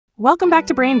Welcome back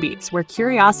to Brain Beats, where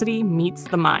curiosity meets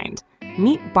the mind.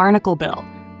 Meet Barnacle Bill,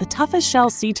 the toughest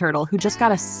shell sea turtle who just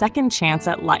got a second chance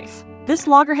at life. This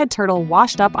loggerhead turtle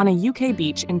washed up on a UK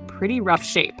beach in pretty rough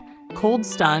shape,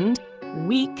 cold-stunned,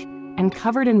 weak, and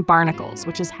covered in barnacles,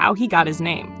 which is how he got his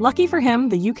name. Lucky for him,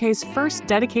 the UK's first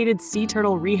dedicated sea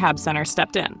turtle rehab center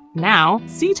stepped in. Now,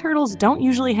 sea turtles don't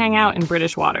usually hang out in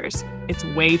British waters. It's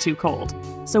way too cold.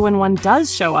 So when one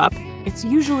does show up, it's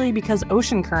usually because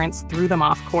ocean currents threw them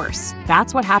off course.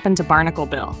 That's what happened to Barnacle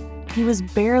Bill. He was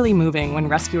barely moving when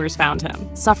rescuers found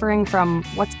him, suffering from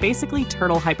what's basically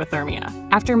turtle hypothermia.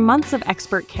 After months of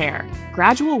expert care,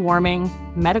 gradual warming,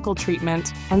 medical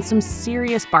treatment, and some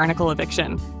serious barnacle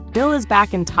eviction, Bill is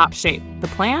back in top shape. The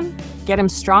plan? Get him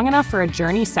strong enough for a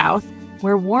journey south,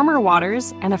 where warmer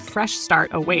waters and a fresh start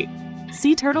await.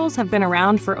 Sea turtles have been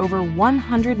around for over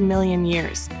 100 million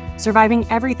years, surviving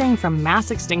everything from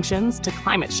mass extinctions to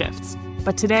climate shifts.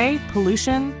 But today,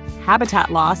 pollution,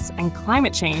 habitat loss, and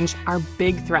climate change are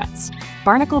big threats.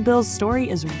 Barnacle Bill's story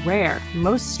is rare.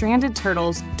 Most stranded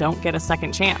turtles don't get a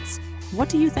second chance. What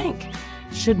do you think?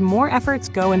 Should more efforts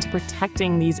go into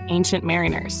protecting these ancient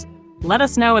mariners? Let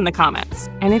us know in the comments.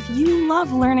 And if you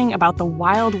love learning about the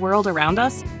wild world around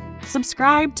us,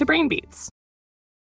 subscribe to Brain Beats.